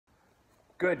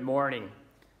Good morning.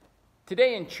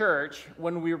 Today in church,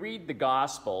 when we read the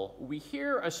gospel, we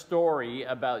hear a story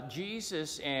about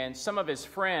Jesus and some of his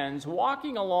friends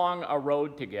walking along a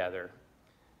road together.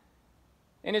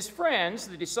 And his friends,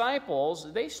 the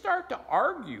disciples, they start to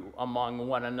argue among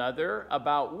one another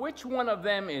about which one of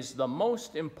them is the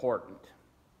most important.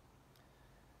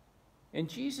 And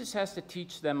Jesus has to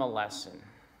teach them a lesson.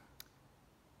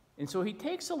 And so he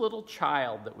takes a little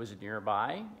child that was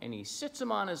nearby, and he sits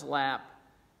him on his lap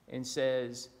and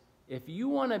says, if you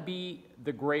want to be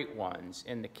the great ones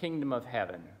in the kingdom of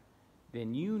heaven,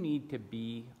 then you need to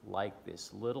be like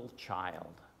this little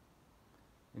child.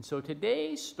 And so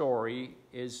today's story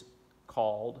is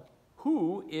called,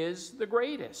 Who is the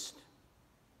Greatest?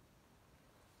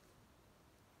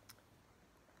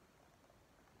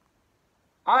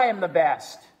 I am the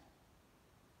best.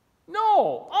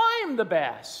 No, I'm the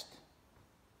best.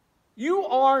 You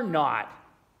are not.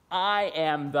 I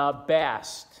am the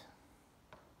best.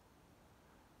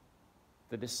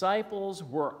 The disciples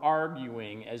were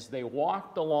arguing as they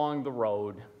walked along the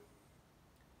road.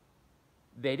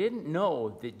 They didn't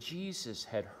know that Jesus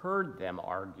had heard them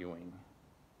arguing.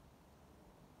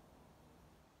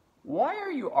 Why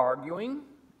are you arguing?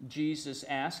 Jesus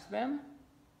asked them.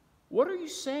 What are you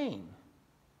saying?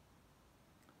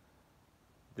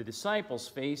 The disciples'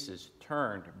 faces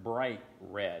turned bright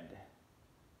red.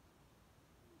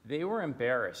 They were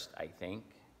embarrassed, I think.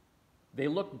 They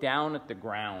looked down at the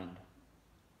ground,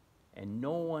 and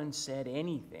no one said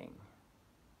anything.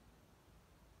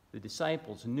 The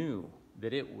disciples knew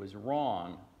that it was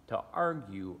wrong to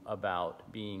argue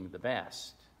about being the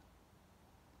best.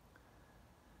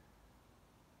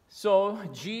 So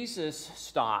Jesus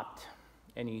stopped,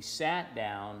 and he sat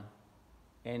down,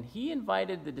 and he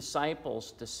invited the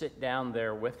disciples to sit down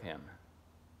there with him.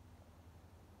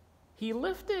 He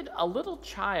lifted a little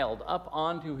child up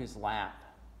onto his lap.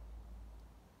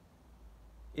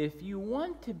 If you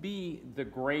want to be the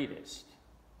greatest,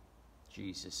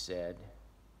 Jesus said,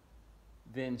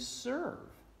 then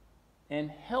serve and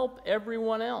help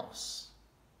everyone else.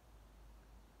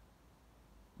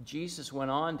 Jesus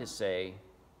went on to say,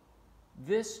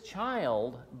 this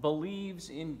child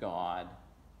believes in God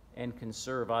and can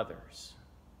serve others.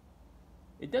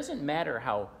 It doesn't matter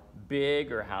how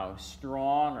big or how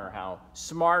strong or how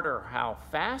smart or how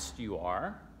fast you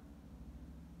are.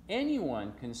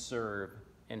 Anyone can serve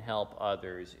and help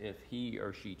others if he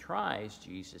or she tries,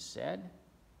 Jesus said.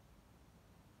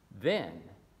 Then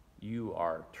you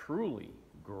are truly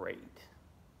great.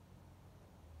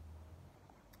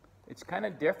 It's kind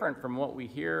of different from what we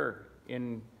hear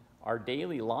in our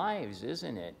daily lives,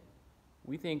 isn't it?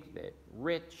 We think that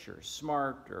rich or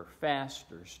smart or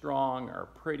fast or strong or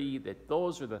pretty, that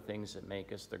those are the things that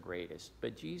make us the greatest.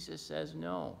 But Jesus says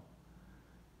no.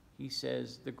 He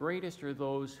says the greatest are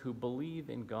those who believe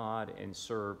in God and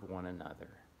serve one another.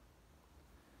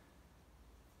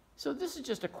 So this is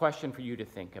just a question for you to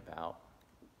think about.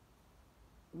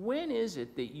 When is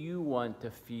it that you want to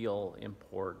feel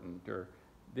important or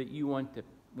that you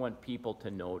want people to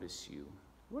notice you?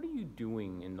 What are you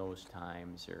doing in those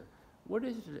times? Or what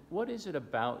is it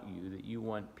about you that you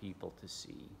want people to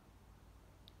see?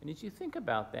 And as you think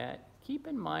about that, keep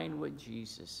in mind what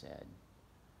Jesus said.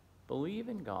 Believe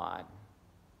in God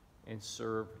and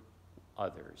serve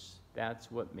others.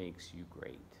 That's what makes you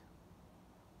great.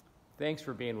 Thanks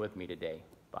for being with me today.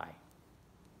 Bye.